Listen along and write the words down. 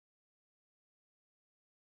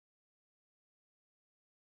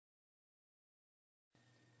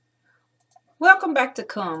Welcome back to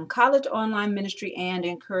C.O.M.E, College Online Ministry and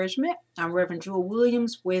Encouragement. I'm Reverend Jewel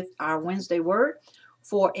Williams with our Wednesday Word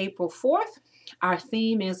for April 4th. Our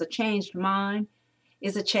theme is a changed mind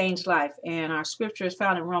is a changed life, and our scripture is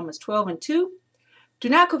found in Romans 12:2. Do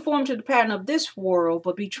not conform to the pattern of this world,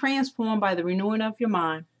 but be transformed by the renewing of your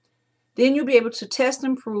mind. Then you'll be able to test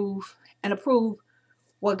and approve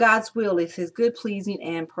what God's will is, his good, pleasing,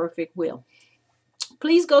 and perfect will.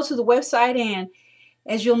 Please go to the website, and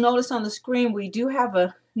as you'll notice on the screen, we do have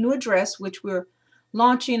a new address, which we're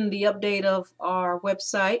launching the update of our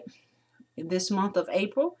website this month of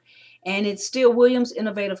April. And it's still Williams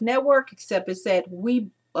Innovative Network, except it's at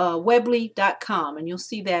weebly.com, and you'll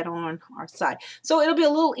see that on our site. So it'll be a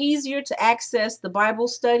little easier to access the Bible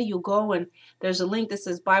study. You'll go and there's a link that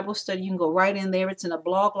says Bible study. You can go right in there. It's in a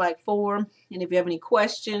blog-like form. And if you have any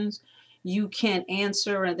questions, you can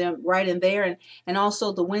answer them right in there. And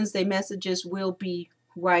also the Wednesday messages will be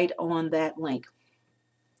right on that link.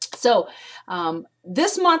 So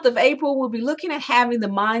this month of April, we'll be looking at having the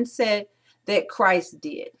mindset that Christ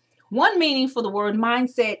did. One meaning for the word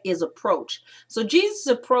mindset is approach. So Jesus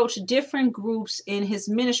approached different groups in his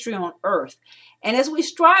ministry on earth. And as we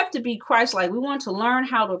strive to be Christ-like, we want to learn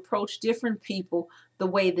how to approach different people the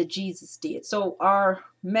way that Jesus did. So our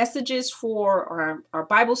messages for our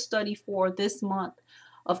Bible study for this month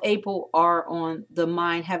of April are on the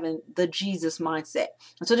mind, having the Jesus mindset.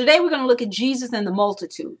 And so today we're going to look at Jesus and the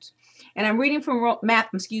multitudes. And I'm reading from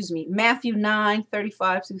Matthew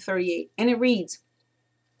 9:35-38. And it reads,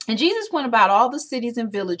 "And Jesus went about all the cities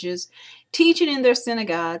and villages, teaching in their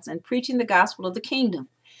synagogues and preaching the gospel of the kingdom,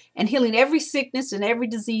 and healing every sickness and every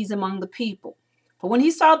disease among the people. But when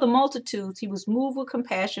he saw the multitudes, he was moved with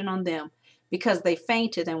compassion on them, because they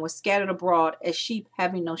fainted and were scattered abroad as sheep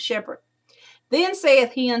having no shepherd. Then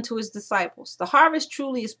saith he unto his disciples, The harvest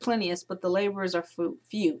truly is plenteous, but the laborers are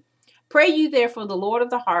few. Pray you therefore the Lord of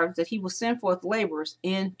the harvest, that he will send forth laborers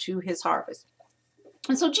into his harvest."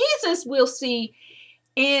 And so Jesus, we'll see,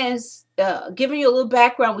 is giving you a little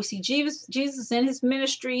background. We see Jesus in his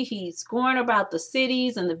ministry. He's going about the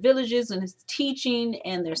cities and the villages and his teaching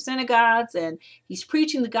and their synagogues, and he's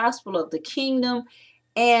preaching the gospel of the kingdom,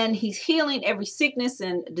 and he's healing every sickness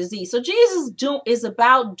and disease. So Jesus is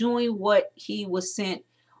about doing what he was sent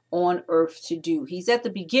on earth to do. He's at the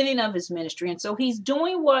beginning of his ministry, and so he's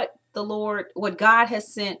doing what God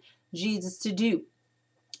has sent Jesus to do.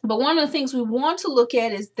 But one of the things we want to look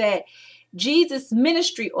at is that Jesus'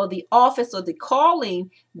 ministry, or the office or the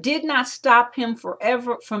calling, did not stop him from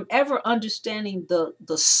ever understanding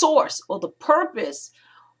the source or the purpose,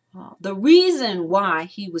 the reason why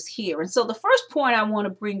he was here. And so the first point I want to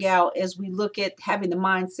bring out as we look at having the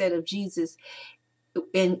mindset of Jesus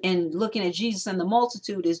and looking at Jesus and the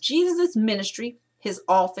multitude is Jesus' ministry, his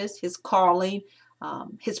office, his calling,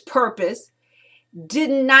 his purpose did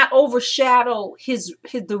not overshadow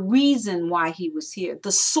the reason why he was here,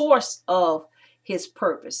 the source of his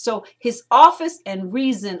purpose. So his office and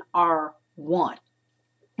reason are one.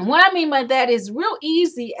 And what I mean by that is real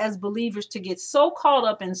easy as believers to get so caught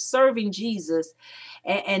up in serving Jesus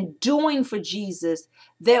and doing for Jesus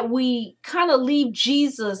that we kind of leave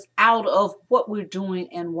Jesus out of what we're doing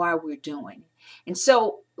and why we're doing. And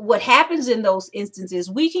so what happens in those instances,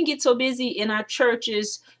 we can get so busy in our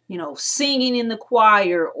churches, singing in the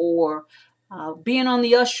choir, or being on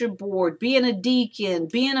the usher board, being a deacon,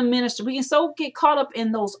 being a minister. We can so get caught up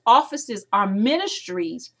in those offices, our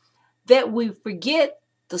ministries, that we forget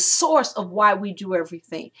the source of why we do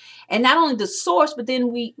everything. And not only the source, but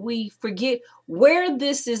then we forget where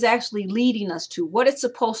this is actually leading us to, what it's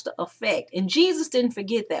supposed to affect. And Jesus didn't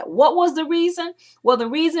forget that. What was the reason? Well, the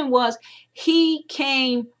reason was he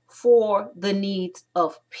came for the needs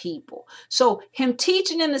of people. So him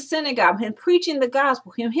teaching in the synagogue, him preaching the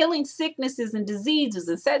gospel, him healing sicknesses and diseases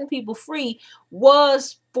and setting people free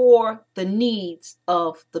was for the needs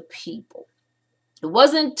of the people. It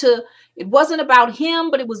wasn't about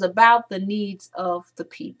him, but it was about the needs of the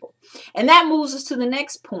people. And that moves us to the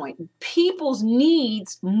next point. People's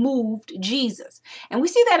needs moved Jesus. And we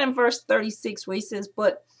see that in verse 36 where he says,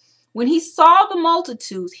 "But when he saw the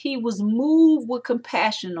multitudes, he was moved with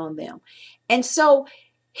compassion on them." And so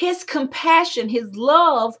his compassion, his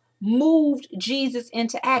love moved Jesus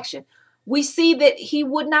into action. We see that he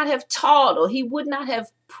would not have taught, or he would not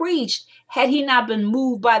have preached had he not been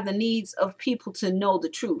moved by the needs of people to know the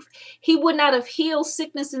truth. He would not have healed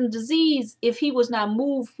sickness and disease if he was not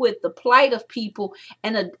moved with the plight of people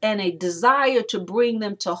and a desire to bring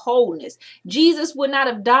them to wholeness. Jesus would not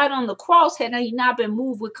have died on the cross had he not been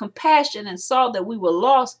moved with compassion and saw that we were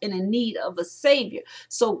lost and in need of a Savior.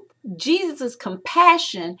 So Jesus'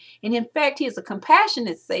 compassion, and in fact, he is a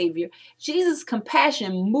compassionate Savior. Jesus'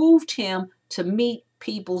 compassion moved him to meet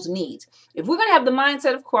people's needs. If we're going to have the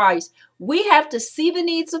mindset of Christ, we have to see the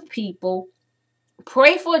needs of people,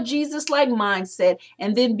 pray for a Jesus-like mindset,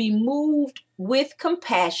 and then be moved with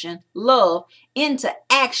compassion, love, into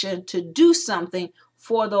action to do something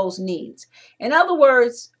for those needs. In other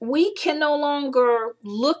words, we can no longer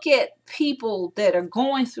look at people that are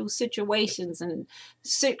going through situations and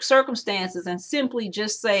circumstances and simply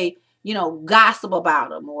just say, gossip about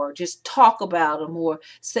them or just talk about them or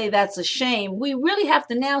say that's a shame. We really have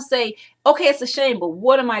to now say, okay, it's a shame, but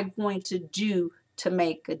what am I going to do to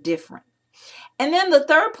make a difference? And then the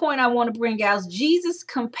third point I want to bring out is Jesus'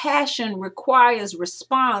 compassion requires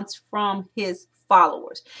response from his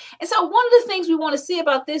followers. And so one of the things we want to see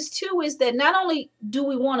about this too is that not only do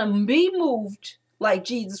we want to be moved like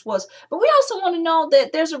Jesus was, but we also want to know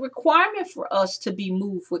that there's a requirement for us to be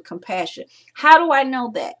moved with compassion. How do I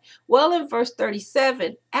know that? Well, in verse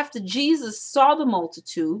 37, after Jesus saw the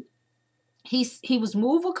multitude, he was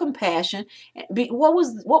moved with compassion.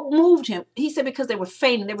 What moved him? He said because they were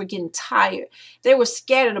fainting, they were getting tired, they were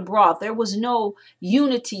scattered abroad. There was no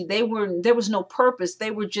unity. There was no purpose.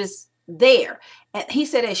 They were just there. And he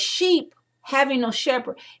said, as sheep having no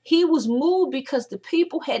shepherd. He was moved because the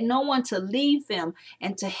people had no one to lead them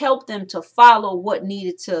and to help them to follow what they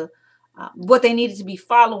needed to be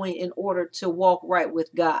following in order to walk right with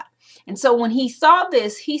God. And so when he saw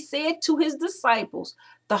this, he said to his disciples,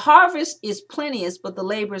 the harvest is plenteous, but the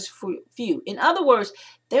laborers few. In other words,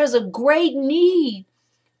 there's a great need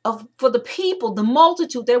for the people, the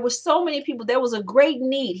multitude. There were so many people. There was a great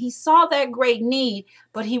need. He saw that great need,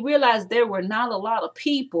 but he realized there were not a lot of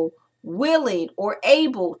people willing or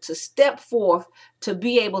able to step forth to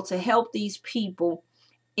be able to help these people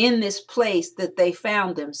in this place that they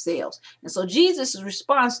found themselves. And so Jesus'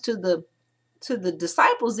 response to the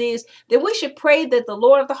disciples is that we should pray that the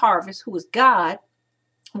Lord of the harvest, who is God,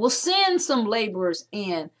 will send some laborers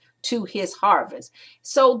in to his harvest.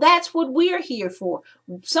 So that's what we're here for.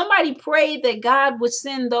 Somebody prayed that God would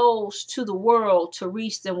send those to the world to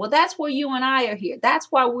reach them. Well, that's where you and I are here.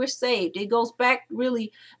 That's why we're saved. It goes back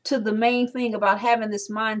really to the main thing about having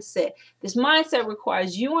this mindset. This mindset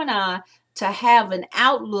requires you and I to have an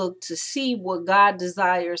outlook to see what God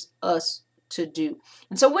desires us to do.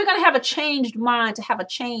 And so we're going to have a changed mind, to have a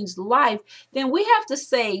changed life. Then we have to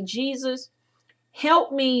say, Jesus,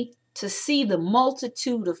 help me to see the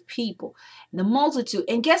multitude of people, the multitude.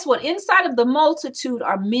 And guess what? Inside of the multitude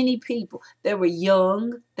are many people. There were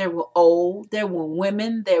young, there were old, there were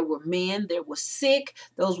women, there were men, there were sick.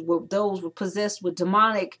 Those were possessed with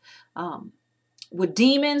demonic, with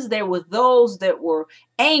demons. There were those that were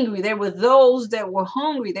angry. There were those that were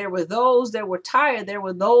hungry. There were those that were tired. There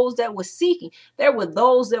were those that were seeking. There were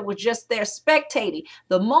those that were just there spectating.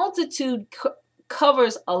 The multitude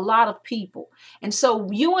covers a lot of people. And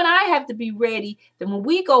so you and I have to be ready that when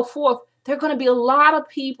we go forth, there are going to be a lot of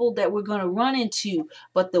people that we're going to run into.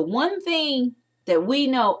 But the one thing that we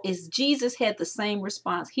know is Jesus had the same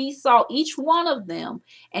response. He saw each one of them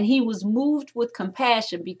and he was moved with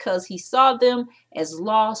compassion because he saw them as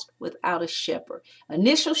lost without a shepherd.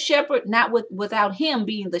 Initial shepherd, not without him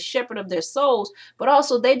being the shepherd of their souls, but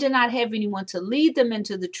also they did not have anyone to lead them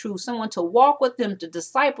into the truth, someone to walk with them, to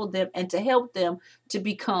disciple them, and to help them to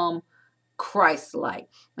become Christ-like.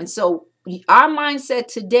 And so our mindset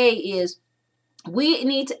today is we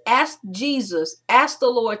need to ask Jesus, ask the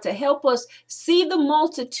Lord to help us see the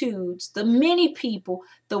multitudes, the many people,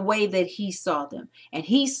 the way that he saw them. And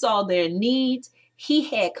he saw their needs. He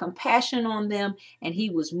had compassion on them, and he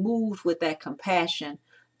was moved with that compassion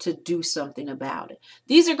to do something about it.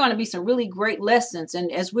 These are going to be some really great lessons.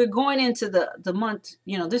 And as we're going into the month,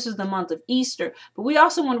 this is the month of Easter, but we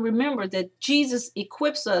also want to remember that Jesus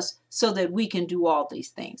equips us so that we can do all these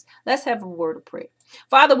things. Let's have a word of prayer.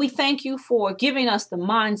 Father, we thank you for giving us the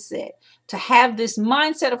mindset to have this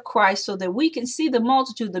mindset of Christ so that we can see the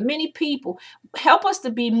multitude, the many people. Help us to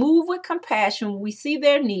be moved with compassion when we see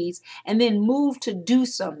their needs, and then move to do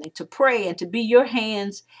something, to pray, and to be your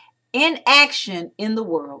hands in action in the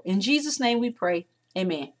world. In Jesus' name we pray.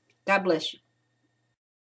 Amen. God bless you.